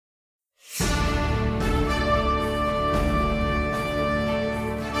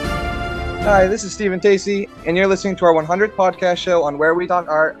Hi, this is Stephen Tacey, and you're listening to our 100th podcast show on Where We Talk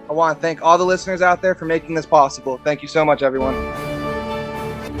Art. I want to thank all the listeners out there for making this possible. Thank you so much, everyone.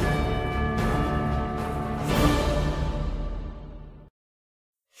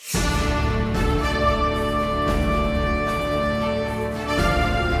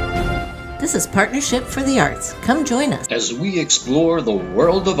 This is Partnership for the Arts. Come join us as we explore the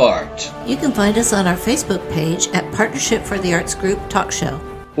world of art. You can find us on our Facebook page at Partnership for the Arts Group Talk Show.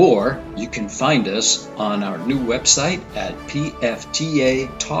 Or you can find us on our new website at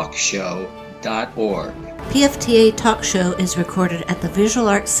pftatalkshow.org. PFTA Talk Show is recorded at the Visual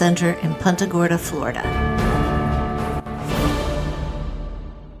Arts Center in Punta Gorda, Florida.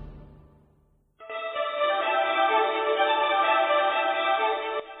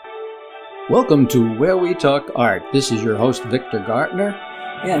 Welcome to Where We Talk Art. This is your host, Victor Gartner,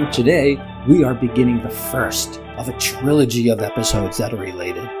 and today we are beginning the first of a trilogy of episodes that are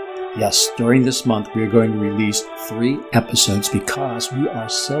related. Yes, during this month we are going to release 3 episodes because we are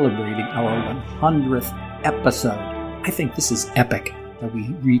celebrating our 100th episode. I think this is epic that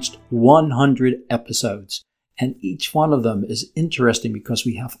we reached 100 episodes, and each one of them is interesting because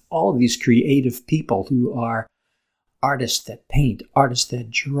we have all of these creative people who are artists that paint, artists that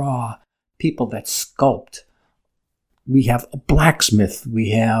draw, people that sculpt. We have a blacksmith, we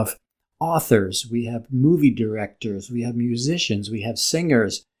have authors, we have movie directors, we have musicians, we have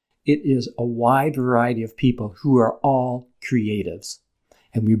singers. It is a wide variety of people who are all creatives.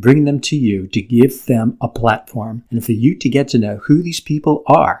 And we bring them to you to give them a platform and for you to get to know who these people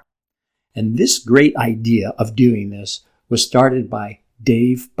are. And this great idea of doing this was started by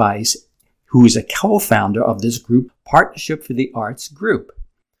Dave Bice, who is a co-founder of this group, Partnership for the Arts Group.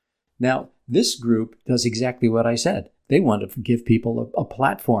 Now, this group does exactly what I said. They wanted to give people a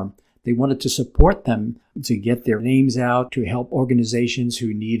platform. They wanted to support them to get their names out, to help organizations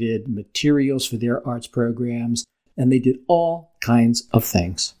who needed materials for their arts programs, and they did all kinds of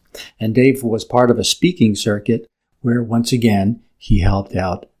things. And Dave was part of a speaking circuit where, once again, he helped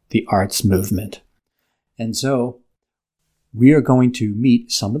out the arts movement. And so we are going to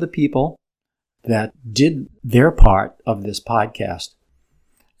meet some of the people that did their part of this podcast.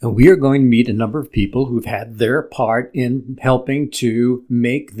 And we are going to meet a number of people who've had their part in helping to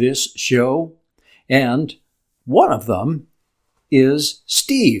make this show. And one of them is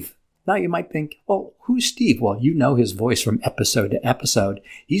Steve. Now you might think, well, who's Steve? Well, you know his voice from episode to episode.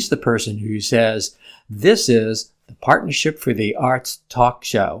 He's the person who says, this is the Partnership for the Arts Talk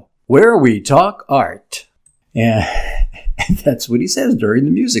Show, where we talk art. And that's what he says during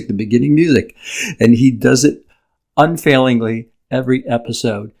the beginning music. And he does it unfailingly every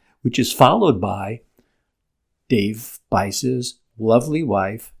episode, which is followed by Dave Bice's lovely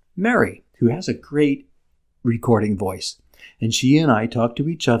wife, Mary, who has a great recording voice. And she and I talk to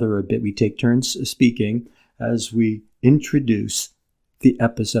each other a bit. We take turns speaking as we introduce the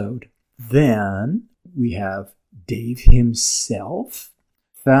episode. Then we have Dave himself,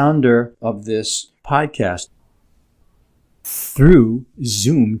 founder of this podcast, through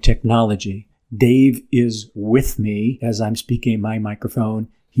Zoom technology. Dave is with me as I'm speaking in my microphone.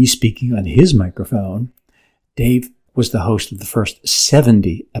 He's speaking on his microphone. Dave was the host of the first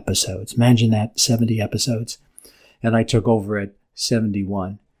 70 episodes. Imagine that, 70 episodes. And I took over at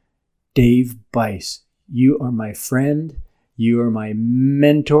 71. Dave Bice, you are my friend. You are my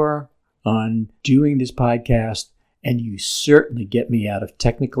mentor on doing this podcast, and you certainly get me out of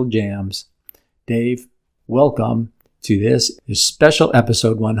technical jams. Dave, welcome to this special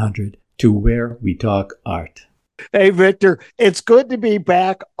episode 100. To Where We Talk Art. Hey, Victor, it's good to be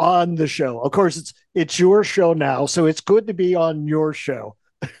back on the show. Of course, it's your show now, so it's good to be on your show.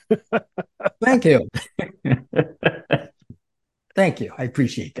 Thank you. Thank you. I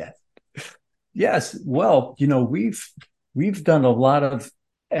appreciate that. Yes. Well, we've done a lot of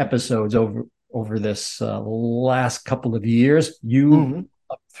episodes over this last couple of years. You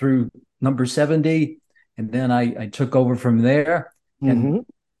up through number 70, and then I took over from there.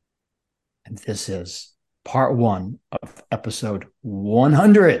 And this is part 1 of episode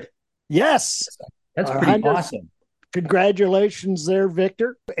 100. Yes. That's pretty awesome. Congratulations there,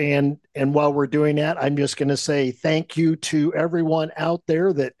 Victor. And while we're doing that, I'm just going to say thank you to everyone out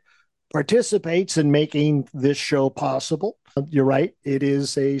there that participates in making this show possible. You're right. It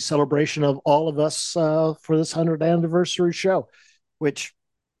is a celebration of all of us for this 100th anniversary show, which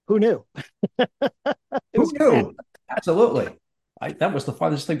who knew? Who knew? Absolutely. That was the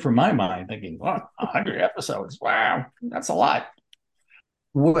farthest thing from my mind, thinking, 100 episodes. Wow, that's a lot.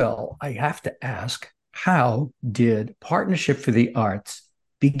 Well, I have to ask, how did Partnership for the Arts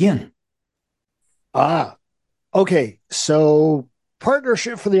begin? Okay. So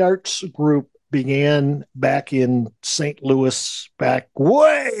Partnership for the Arts group began back in St. Louis,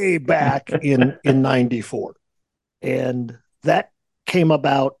 way back in 94. And that came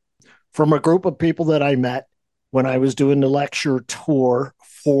about from a group of people that I met when I was doing the lecture tour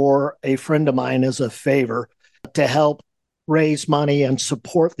for a friend of mine as a favor to help raise money and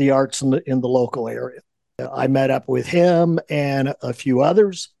support the arts in the local area. I met up with him and a few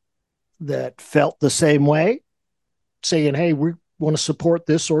others that felt the same way, saying, hey, we want to support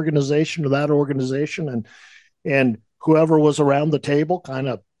this organization or that organization. And whoever was around the table kind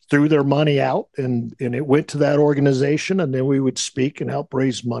of threw their money out and it went to that organization, and then we would speak and help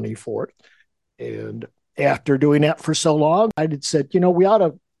raise money for it. And after doing that for so long, I had said, we ought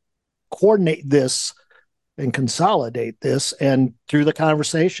to coordinate this and consolidate this. And through the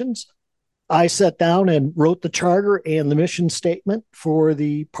conversations, I sat down and wrote the charter and the mission statement for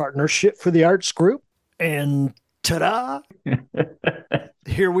the Partnership for the Arts group. And ta-da,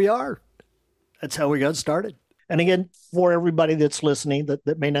 here we are. That's how we got started. And again, for everybody that's listening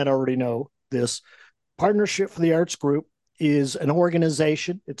that may not already know this, Partnership for the Arts group is an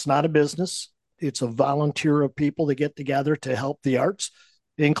organization. It's not a business. It's a volunteer of people that get together to help the arts,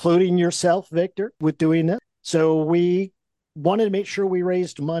 including yourself, Victor, with doing this. So we wanted to make sure we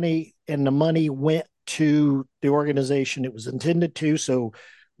raised money, and the money went to the organization it was intended to, so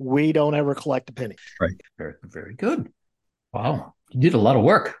we don't ever collect a penny. Right. Very, very good. Wow. You did a lot of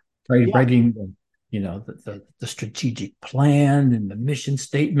work, right? Yeah. Writing the strategic plan and the mission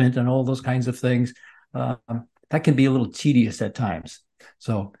statement and all those kinds of things. That can be a little tedious at times.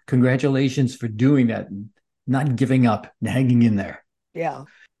 So congratulations for doing that and not giving up and hanging in there. Yeah.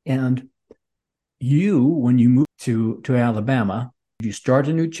 And you, when you moved to Alabama, did you start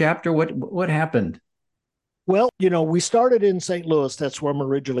a new chapter? What happened? Well, we started in St. Louis. That's where I'm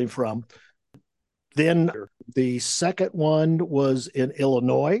originally from. Then the second one was in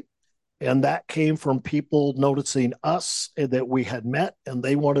Illinois, and that came from people noticing us that we had met, and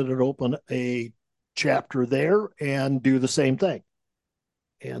they wanted to open a chapter there and do the same thing.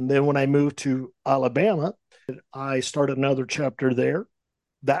 And then when I moved to Alabama, I started another chapter there.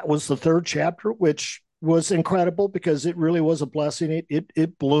 That was the third chapter, which was incredible because it really was a blessing.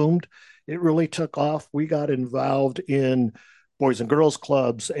 It bloomed. It really took off. We got involved in Boys and Girls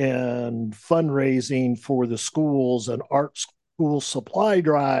Clubs and fundraising for the schools and art school supply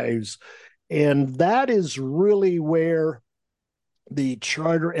drives. And that is really where the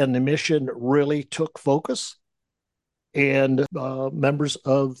charter and the mission really took focus. And members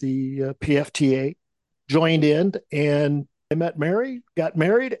of the PFTA joined in, and I met Mary, got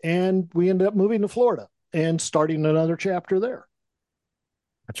married, and we ended up moving to Florida and starting another chapter there.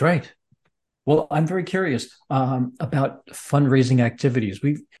 That's right. Well, I'm very curious about fundraising activities.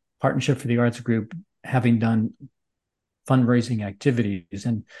 We've Partnership for the Arts Group having done fundraising activities.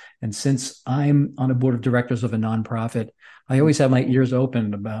 And since I'm on a board of directors of a nonprofit, I always have my ears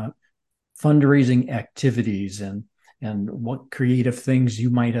open about fundraising activities and what creative things you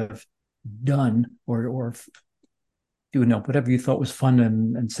might have done or whatever you thought was fun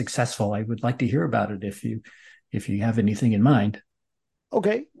and successful. I would like to hear about it if you have anything in mind.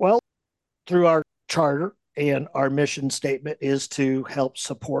 Okay. Well, through our charter and our mission statement is to help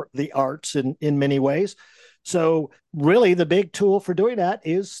support the arts in many ways. So really the big tool for doing that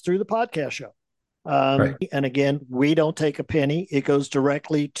is through the podcast show. Right. And again, we don't take a penny. It goes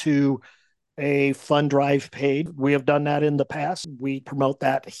directly to a fund drive page. We have done that in the past. We promote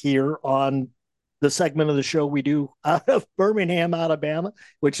that here on the segment of the show we do out of Birmingham, Alabama,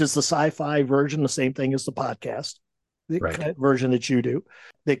 which is the sci-fi version, the same thing as the podcast, the version that you do,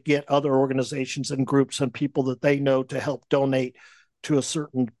 that get other organizations and groups and people that they know to help donate to a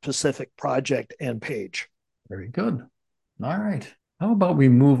certain specific project and page. Very good. All right. How about we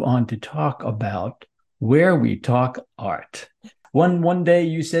move on to talk about where we talk art? One day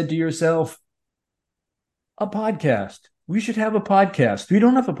you said to yourself, a podcast. We should have a podcast. We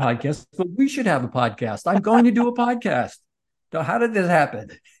don't have a podcast, but we should have a podcast. I'm going to do a podcast. So how did this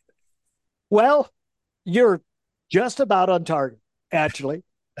happen? Well, you're just about on target, actually.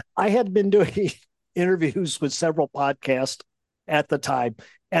 I had been doing interviews with several podcasts at the time,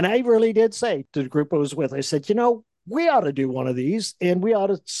 and I really did say to the group I was with, I said, we ought to do one of these, and we ought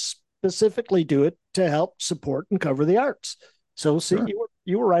to specifically do it to help support and cover the arts. So see, sure.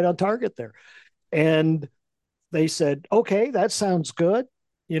 you were right on target there. And they said, okay, that sounds good.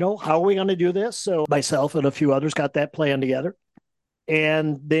 How are we going to do this? So myself and a few others got that plan together.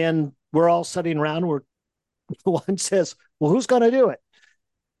 And then we're all sitting around where one says, well, who's going to do it?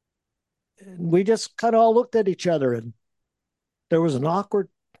 And we just kind of all looked at each other, and there was an awkward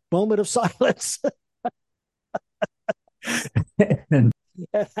moment of silence. And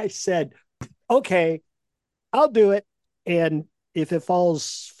I said, okay, I'll do it. And if it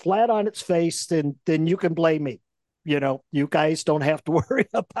falls flat on its face, then you can blame me. You guys don't have to worry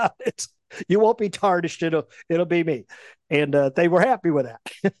about it. You won't be tarnished. It'll be me. And they were happy with that.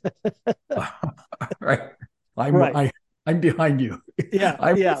 Right. I'm behind you. Yeah.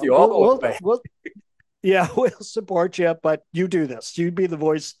 I'm yeah. with you all the way. We'll support you, but you do this. You be the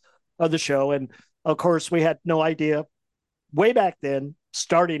voice of the show. And of course, we had no idea way back then,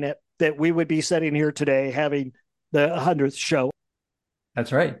 starting it, that we would be sitting here today having the 100th show.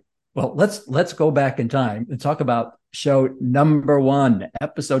 That's right. Well, let's go back in time and talk about show number 1,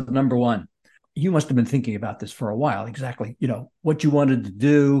 episode number 1. You must have been thinking about this for a while. Exactly, what you wanted to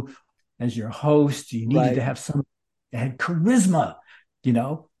do as your host. You needed to have someone that had charisma,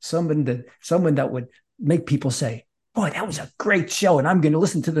 someone that would make people say, "Boy, that was a great show, and I'm going to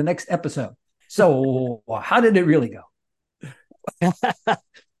listen to the next episode." So, how did it really go?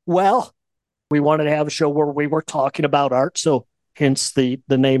 Well, we wanted to have a show where we were talking about art, so hence the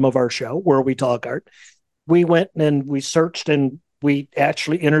name of our show, Where We Talk Art. We went and we searched and we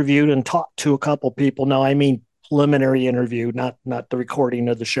actually interviewed and talked to a couple people. Now, I mean preliminary interview, not the recording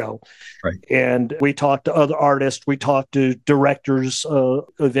of the show. Right. And we talked to other artists. We talked to directors of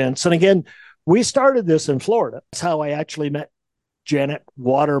events. And again, we started this in Florida. That's how I actually met Janet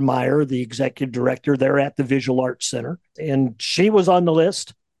Watermeyer, the executive director there at the Visual Arts Center. And she was on the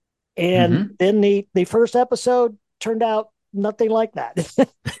list. And then the first episode turned out nothing like that.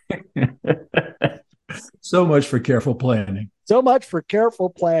 So much for careful planning. So much for careful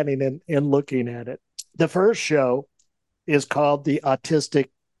planning and looking at it. The first show is called The Autistic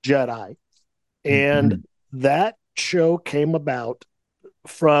Jedi. And that show came about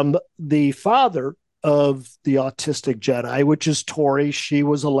from the father of the Autistic Jedi, which is Tori. She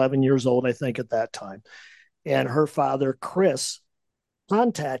was 11 years old, I think, at that time. And her father, Chris,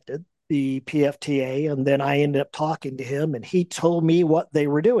 contacted the PFTA, and then I ended up talking to him, and he told me what they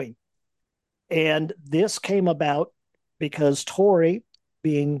were doing. And this came about because Tori,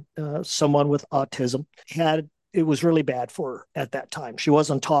 being someone with autism, it was really bad for her at that time. She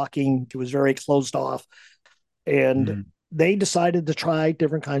wasn't talking. She was very closed off. And they decided to try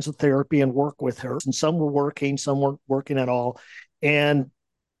different kinds of therapy and work with her. And some were working, some weren't working at all. And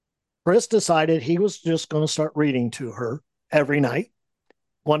Chris decided he was just going to start reading to her every night.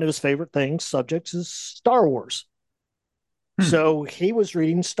 One of his favorite subjects is Star Wars. So he was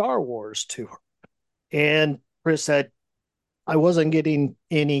reading Star Wars to her. And Chris said, I wasn't getting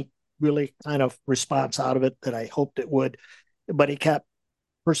any really kind of response out of it that I hoped it would, but he kept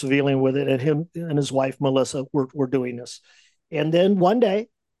persevering with it. And him and his wife, Melissa, were doing this. And then one day,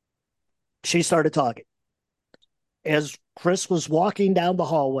 she started talking. As Chris was walking down the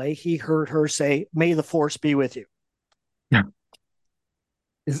hallway, he heard her say, "May the Force be with you." Yeah.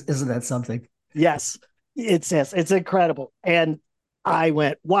 Isn't that something? Yes, it's incredible. And I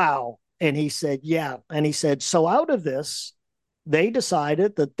went, wow. And he said, yeah. And he said, so out of this, they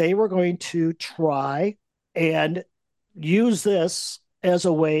decided that they were going to try and use this as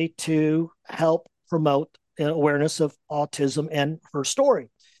a way to help promote awareness of autism and her story.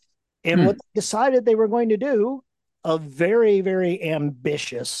 And what they decided they were going to do, a very, very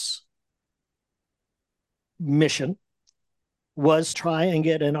ambitious mission, was try and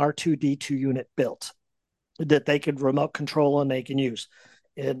get an R2-D2 unit built that they could remote control and they can use.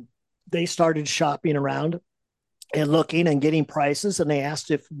 And they started shopping around and looking and getting prices, and they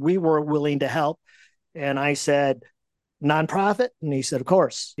asked if we were willing to help. And I said, nonprofit? And he said, of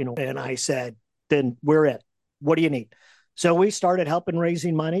course. And I said, then we're in. What do you need? So we started helping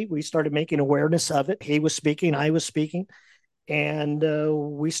raising money. We started making awareness of it. He was speaking, I was speaking, and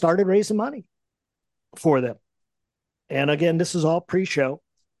we started raising money for them. And again, this is all pre-show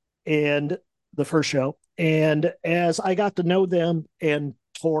and the first show. And as I got to know them and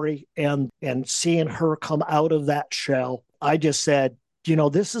Tori and seeing her come out of that shell, I just said,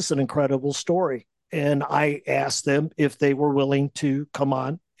 this is an incredible story. And I asked them if they were willing to come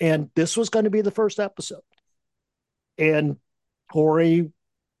on. And this was going to be the first episode. And Tori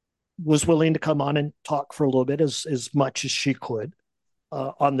was willing to come on and talk for a little bit, as much as she could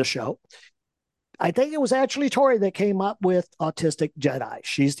on the show. I think it was actually Tori that came up with Autistic Jedi.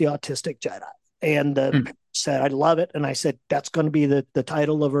 She's the Autistic Jedi. And said, I love it. And I said, that's going to be the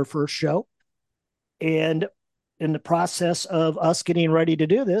title of her first show. And in the process of us getting ready to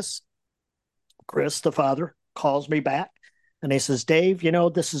do this, Chris, the father, calls me back and he says, Dave,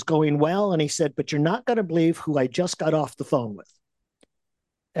 this is going well. And he said, but you're not going to believe who I just got off the phone with.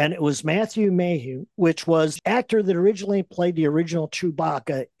 And it was Matthew Mayhew, which was the actor that originally played the original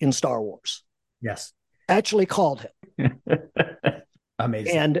Chewbacca in Star Wars. Yes. Actually called him.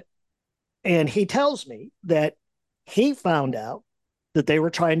 Amazing. And he tells me that he found out that they were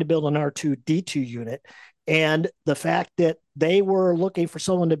trying to build an R2D2 unit. And the fact that they were looking for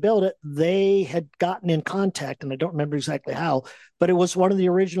someone to build it, they had gotten in contact, and I don't remember exactly how, but it was one of the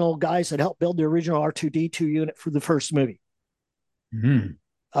original guys that helped build the original R2D2 unit for the first movie.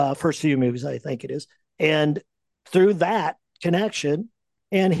 First few movies, I think it is. And through that connection,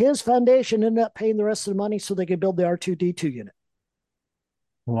 and his foundation ended up paying the rest of the money so they could build the R2D2 unit.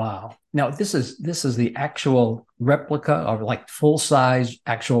 Wow. Now this is the actual replica, or like full size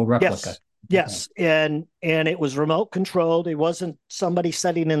actual replica. Yes. And it was remote controlled. It wasn't somebody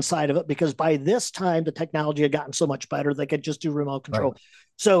sitting inside of it, because by this time the technology had gotten so much better they could just do remote control. Right.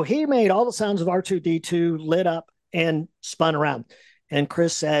 So he made all the sounds of R2D2, lit up and spun around. And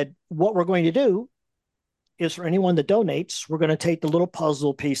Chris said, what we're going to do is, for anyone that donates, we're going to take the little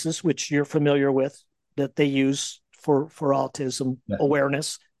puzzle pieces, which you're familiar with, that they use for autism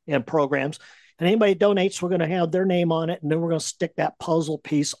awareness and programs. And anybody donates, we're going to have their name on it, and then we're going to stick that puzzle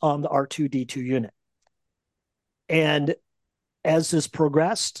piece on the R2D2 unit. And as this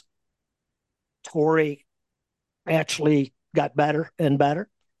progressed, Tori actually got better and better,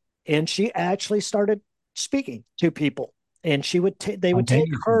 and she actually started speaking to people. And they would take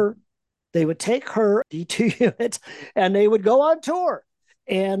her D2 unit, and they would go on tour.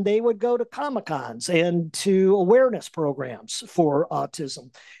 And they would go to Comic-Cons and to awareness programs for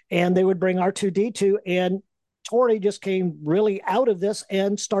autism. And they would bring R2D2. And Tori just came really out of this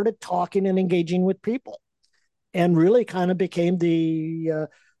and started talking and engaging with people, and really kind of became the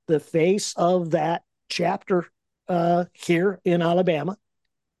face of that chapter here in Alabama,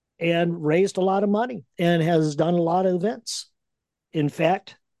 and raised a lot of money and has done a lot of events. In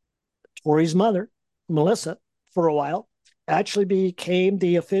fact, Tori's mother, Melissa, for a while, actually became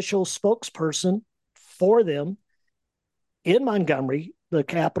the official spokesperson for them in Montgomery, the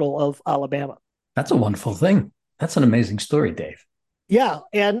capital of Alabama. That's a wonderful thing. That's an amazing story, Dave. Yeah.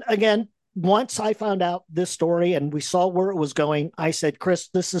 And again, once I found out this story and we saw where it was going, I said, Chris,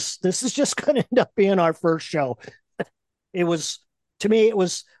 this is just going to end up being our first show. It was, to me, it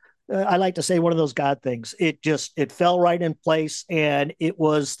was, I like to say, one of those God things. It fell right in place, and it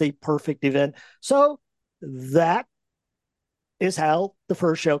was the perfect event. So that is how the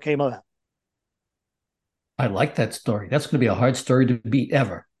first show came about. I like that story. That's going to be a hard story to beat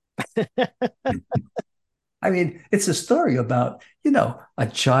ever. I mean, it's a story about, a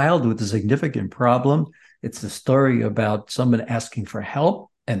child with a significant problem. It's a story about someone asking for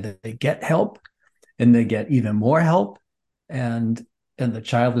help, and they get help, and they get even more help. And the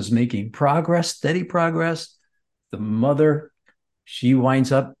child is making progress, steady progress. The mother, she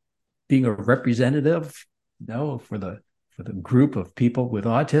winds up being a representative, for the group of people with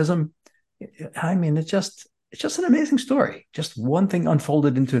autism. I mean, it's just an amazing story. Just one thing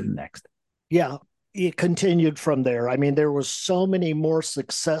unfolded into the next. Yeah, it continued from there. I mean, there was so many more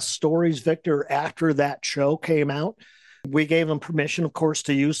success stories, Victor, after that show came out. We gave them permission, of course,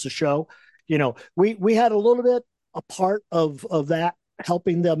 to use the show. We had a little bit a part of that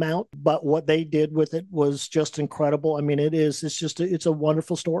helping them out, but what they did with it was just incredible. I mean, it's a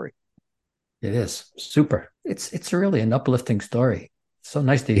wonderful story. It is super. It's really an uplifting story. So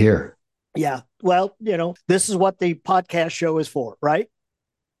nice to hear. Yeah. Well, this is what the podcast show is for, right?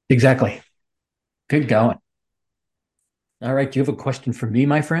 Exactly. Good going. All right. Do you have a question for me,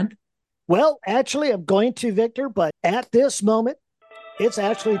 my friend? Well, actually, I'm going to, Victor, but at this moment, it's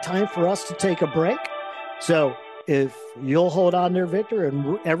actually time for us to take a break. So if you'll hold on there, Victor,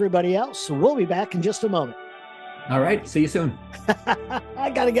 and everybody else, we'll be back in just a moment. All right. See you soon.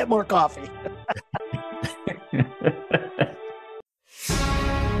 I got to get more coffee.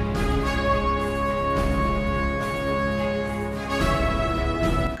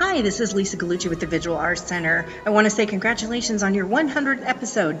 Hi, this is Lisa Gallucci with the Visual Arts Center. I want to say congratulations on your 100th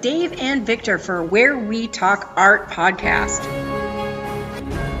episode, Dave and Victor, for Where We Talk Art podcast.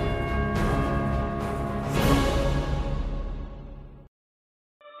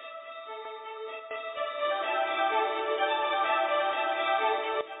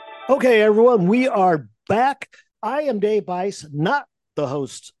 Okay, everyone, we are back. I am Dave Bice, not the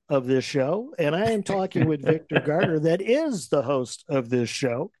host of this show, and I am talking with Victor Gardner, that is the host of this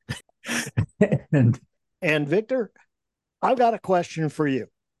show. And Victor, I've got a question for you.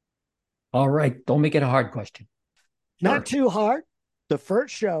 All right, don't make it a hard question. Not too hard. The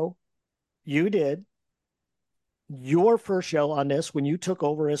first show you did, your first show on this when you took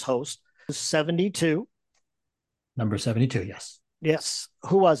over as host, was 72. Number 72, yes. Yes.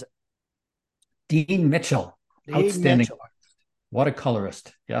 Who was it? Dean Mitchell. Outstanding artist.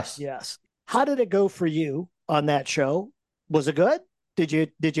 Watercolorist. Yes. Yes. How did it go for you on that show. Was it good?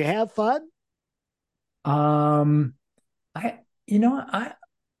 Did you have fun? Um, I you know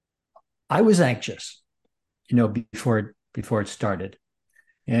I was anxious, before it started,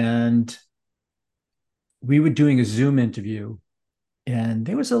 and we were doing a Zoom interview, and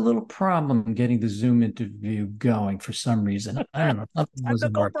there was a little problem getting the Zoom interview going for some reason. I don't know. Something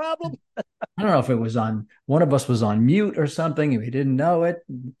wasn't Technical working. problem. I don't know if it was on one of us was on mute or something, and we didn't know it.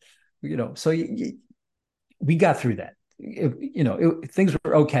 So we got through that. Things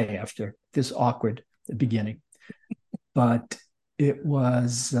were okay after this awkward beginning, but it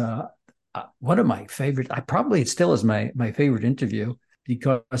was one of my favorite. It still is my favorite interview,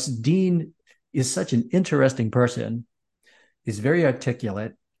 because Dean is such an interesting person. He's very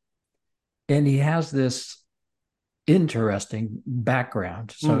articulate, and he has this interesting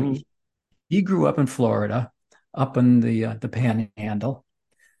background. So he grew up in Florida, up in the Panhandle,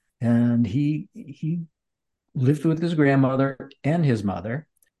 and he lived with his grandmother and his mother,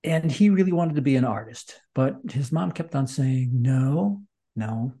 and he really wanted to be an artist, but his mom kept on saying, no,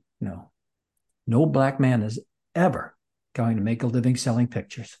 no, no, no black man is ever going to make a living selling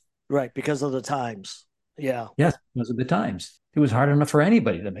pictures. Right, because of the times. Yeah. Yes, because of the times. It was hard enough for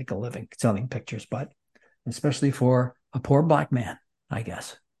anybody to make a living selling pictures, but especially for a poor black man, I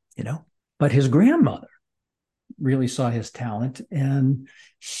guess, But his grandmother really saw his talent, and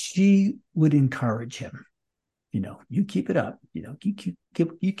she would encourage him. You keep it up.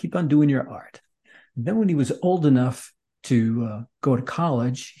 You keep on doing your art. And then when he was old enough to go to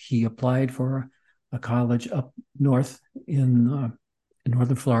college, he applied for a college up north in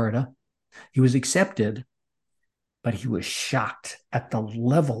northern Florida. He was accepted, but he was shocked at the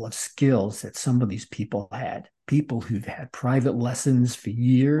level of skills that some of these people had. People who've had private lessons for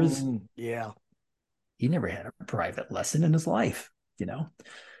years. Yeah. He never had a private lesson in his life,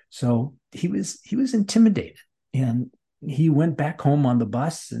 So he was intimidated, and he went back home on the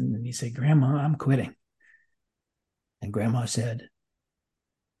bus, and he said, "Grandma, I'm quitting." And Grandma said,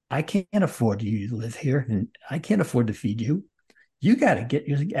 "I can't afford you to live here, and I can't afford to feed you. You got to get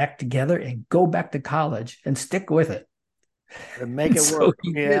your act together and go back to college and stick with it." And make it work.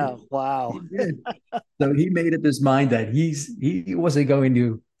 Yeah. Wow. He did. So he made up his mind that he wasn't going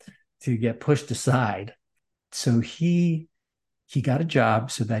to get pushed aside. So he got a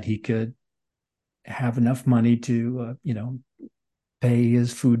job so that he could have enough money to pay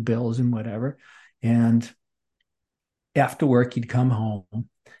his food bills and whatever. And after work, he'd come home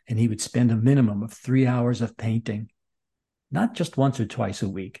and he would spend a minimum of 3 hours of painting, not just once or twice a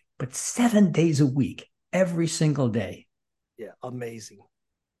week, but 7 days a week, every single day. Yeah, amazing.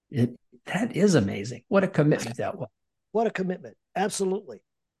 That is amazing. What a commitment that was. What a commitment. Absolutely.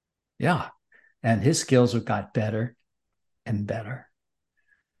 Yeah. And his skills got better and better.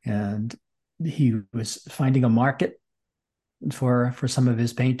 And he was finding a market for some of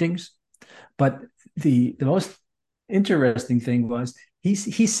his paintings. But the most interesting thing was he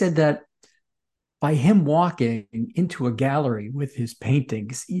said that by him walking into a gallery with his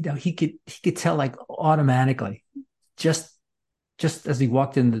paintings, he could tell, like, automatically, just as he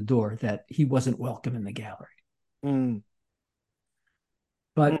walked in the door, that he wasn't welcome in the gallery.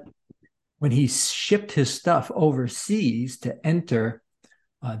 But when he shipped his stuff overseas to enter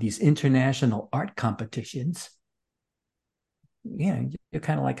these international art competitions, you're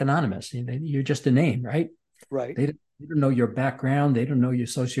kind of like anonymous. You're just a name, right? Right. They don't know your background. They don't know your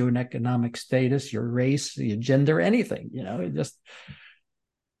socioeconomic status, your race, your gender, anything.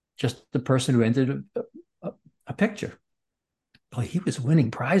 Just the person who entered a picture. Well, he was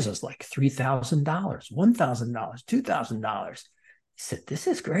winning prizes like $3,000, $1,000, $2,000. He said, "This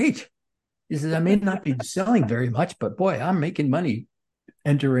is great." He said, "I may not be selling very much, but boy, I'm making money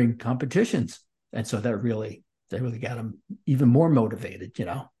entering competitions." And so that really got him even more motivated,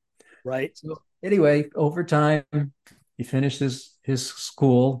 Right. So anyway, over time, he finished his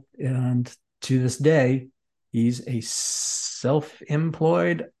school, and to this day, he's a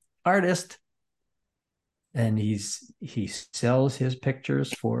self-employed artist, and he sells his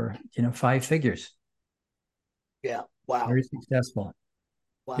pictures for 5 figures. Yeah. Wow. Very successful.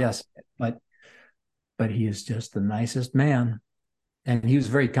 Wow. Yes, but he is just the nicest man, and he was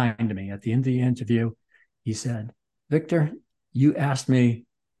very kind to me. At the end of the interview, he said, "Victor, you asked me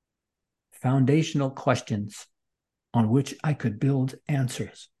foundational questions on which I could build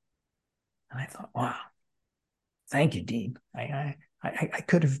answers." And I thought, wow, thank you, Dean. I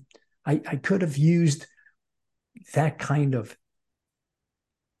could have used that kind of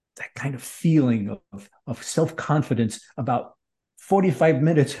feeling of self-confidence about 45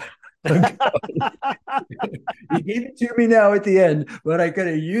 minutes ago. You gave it to me now at the end, but I could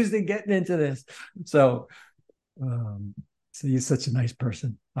have used it getting into this. So So he's such a nice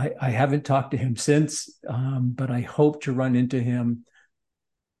person. I haven't talked to him since, but I hope to run into him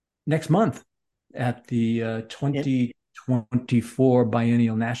next month at the 2024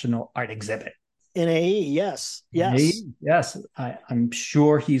 Biennial National Art Exhibit. NAE, yes. Yes. I'm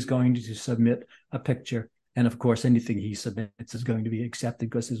sure he's going to submit a picture. And of course, anything he submits is going to be accepted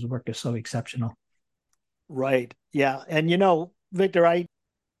because his work is so exceptional. Right. Yeah. And, Victor, I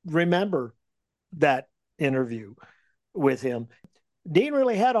remember that interview with him. Dean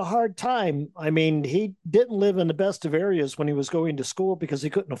really had a hard time. I mean, he didn't live in the best of areas when he was going to school because he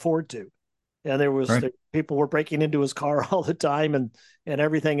couldn't afford to. And people were breaking into his car all the time and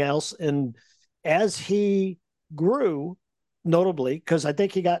everything else. And as he grew, notably, because I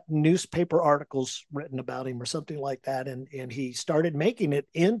think he got newspaper articles written about him or something like that, and he started making it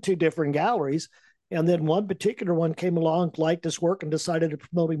into different galleries. And then one particular one came along, liked his work, and decided to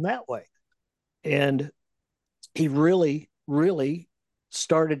promote him that way. And he really, really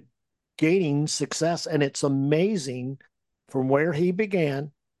started gaining success. And it's amazing from where he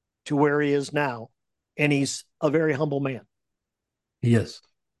began to where he is now. And he's a very humble man. He is.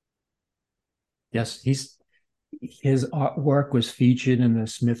 Yes, his artwork was featured in the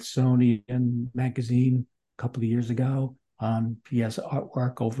Smithsonian magazine a couple of years ago. He has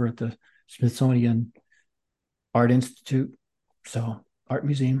artwork over at the Smithsonian Art Institute, Art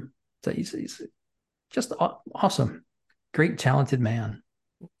Museum. So he's just awesome. Great, talented man.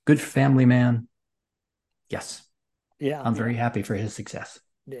 Good family man. Yes. Yeah. I'm very happy for his success.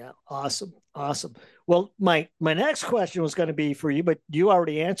 Yeah. Awesome. Well, my next question was going to be for you, but you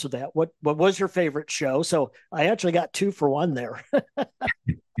already answered that. What was your favorite show? So I actually got 2 for 1 there.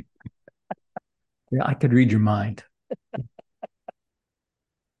 Yeah, I could read your mind.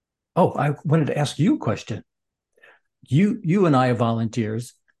 Oh, I wanted to ask you a question. You and I are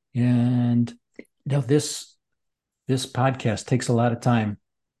volunteers, and this podcast takes a lot of time.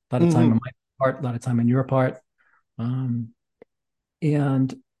 A lot of time on my part, a lot of time on your part. And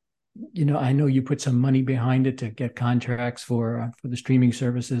I know you put some money behind it to get contracts for the streaming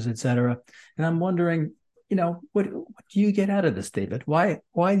services, et cetera. And I'm wondering, what do you get out of this, David? Why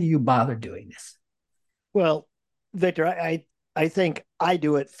do you bother doing this? Well, Victor, I think I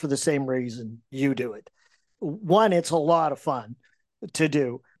do it for the same reason you do it. One, it's a lot of fun to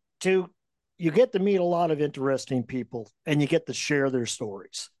do. 2, you get to meet a lot of interesting people and you get to share their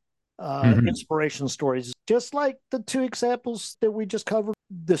stories, inspiration stories, just like the 2 examples that we just covered.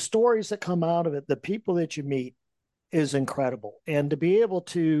 The stories that come out of it, the people that you meet is incredible. And to be able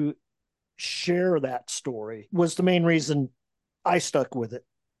to share that story was the main reason I stuck with it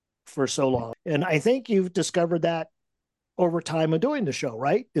for so long. And I think you've discovered that over time of doing the show,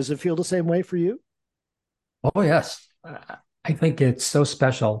 right? Does it feel the same way for you? Oh, yes. I think it's so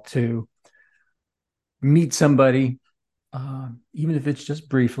special to meet somebody, even if it's just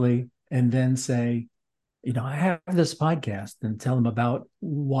briefly, and then say, I have this podcast, and tell them about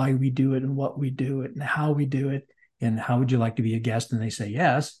why we do it and what we do it and how we do it. And how would you like to be a guest? And they say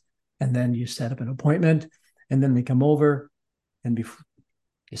yes. And then you set up an appointment, and then they come over, and you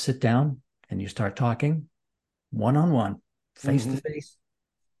sit down and you start talking one-on-one, face-to-face,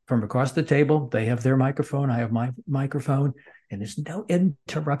 from across the table. They have their microphone, I have my microphone, and there's no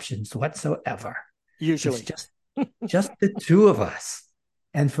interruptions whatsoever. Usually. It's just the 2 of us.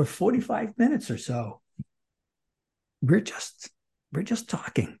 And for 45 minutes or so, we're just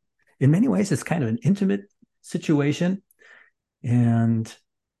talking. In many ways, it's kind of an intimate situation. And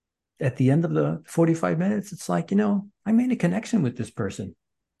at the end of the 45 minutes, it's like, I made a connection with this person.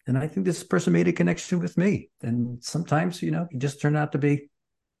 And I think this person made a connection with me. And sometimes, you just turn out to be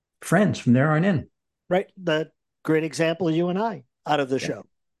friends from there on in. Right. The great example of you and I out of the show.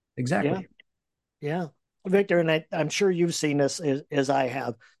 Exactly. Yeah. Victor, and I'm sure you've seen this as I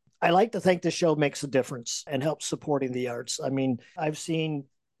have. I like to think the show makes a difference and helps supporting the arts. I mean, I've seen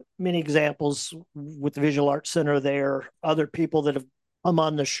many examples with the Visual Arts Center there, other people that have come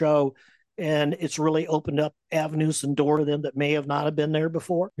on the show, and it's really opened up avenues and doors to them that may have not have been there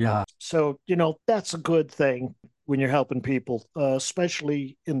before. Yeah. So, that's a good thing when you're helping people,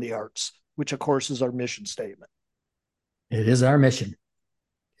 especially in the arts, which of course is our mission statement. It is our mission.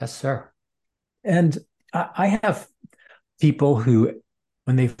 Yes, sir. And I have people who,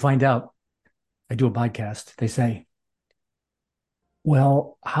 when they find out I do a podcast, they say,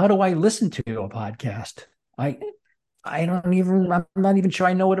 well, how do I listen to a podcast? I'm not even sure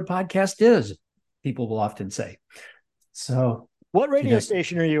I know what a podcast is, people will often say. So what radio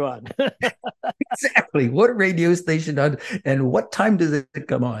station are you on? Exactly. What radio station on, and what time does it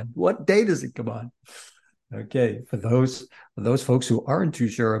come on? What day does it come on? Okay. For those folks who aren't too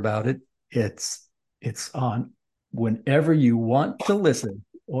sure about it, it's on whenever you want to listen.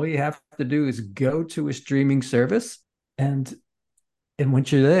 All you have to do is go to a streaming service, and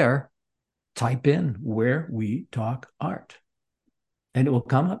once you're there, type in Where We Talk Art, and it will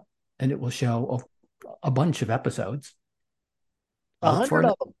come up, and it will show a bunch of episodes. 100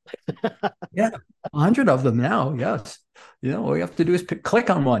 of them. Yeah, 100 of them now. Yes, all you have to do is click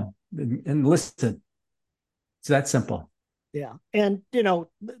on one and listen. It's that simple. Yeah, and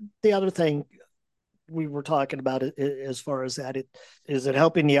the other thing we were talking about it, as far as that, is it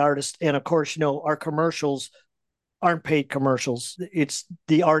helping the artist, and of course, our commercials aren't paid commercials. It's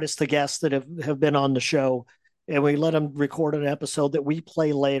the artists, the guests that have been on the show, and we let them record an episode that we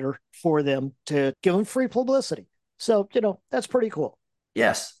play later for them to give them free publicity. So, that's pretty cool.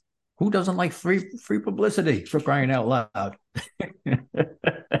 Yes. Who doesn't like free publicity, for crying out loud?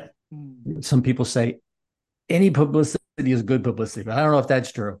 Some people say any publicity is good publicity, but I don't know if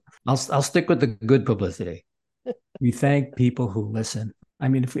that's true. I'll stick with the good publicity. We thank people who listen. I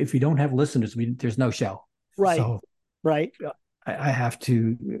mean, if we don't have listeners, there's no show. Right. So right. I have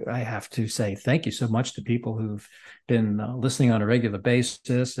to say thank you so much to people who've been listening on a regular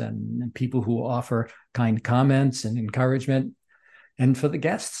basis, and people who offer kind comments and encouragement, and for the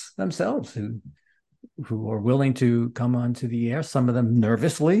guests themselves who are willing to come onto the air. Some of them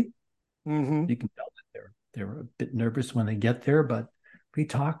nervously. Mm-hmm. You can tell that they're a bit nervous when they get there, but we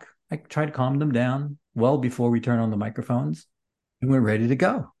talk. I try to calm them down well before we turn on the microphones, and we're ready to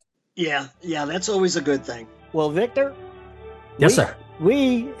go. Yeah, that's always a good thing. Well, Victor. Yes, sir.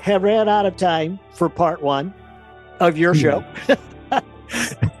 We have ran out of time for part 1 of your show.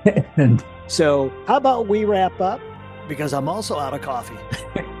 And so how about we wrap up, because I'm also out of coffee.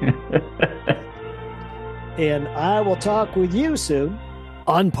 And I will talk with you soon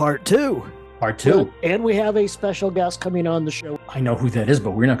on part 2. Part 2. And we have a special guest coming on the show. I know who that is,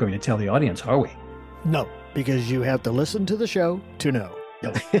 but we're not going to tell the audience, are we? No, because you have to listen to the show to know.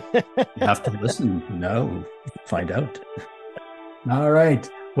 No. You have to listen. No. Find out. All right.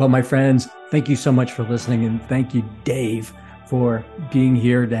 Well, my friends, thank you so much for listening. And thank you, Dave, for being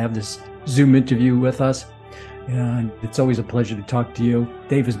here to have this Zoom interview with us. And it's always a pleasure to talk to you.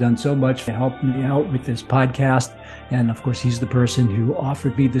 Dave has done so much to help me out with this podcast. And of course, he's the person who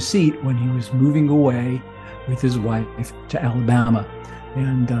offered me the seat when he was moving away with his wife to Alabama.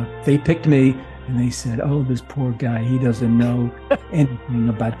 And they picked me, and they said, "Oh, this poor guy, he doesn't know anything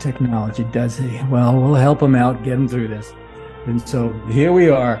about technology, does he? Well, we'll help him out, get him through this." And so here we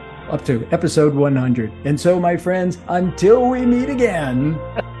are, up to episode 100. And so, my friends, until we meet again,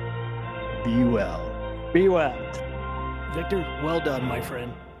 be well. Be well. Victor, well done, my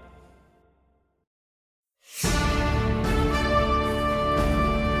friend.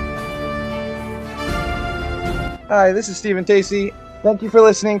 Hi, this is Stephen Tacey. Thank you for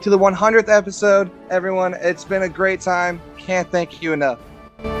listening to the 100th episode, everyone. It's been a great time. Can't thank you enough.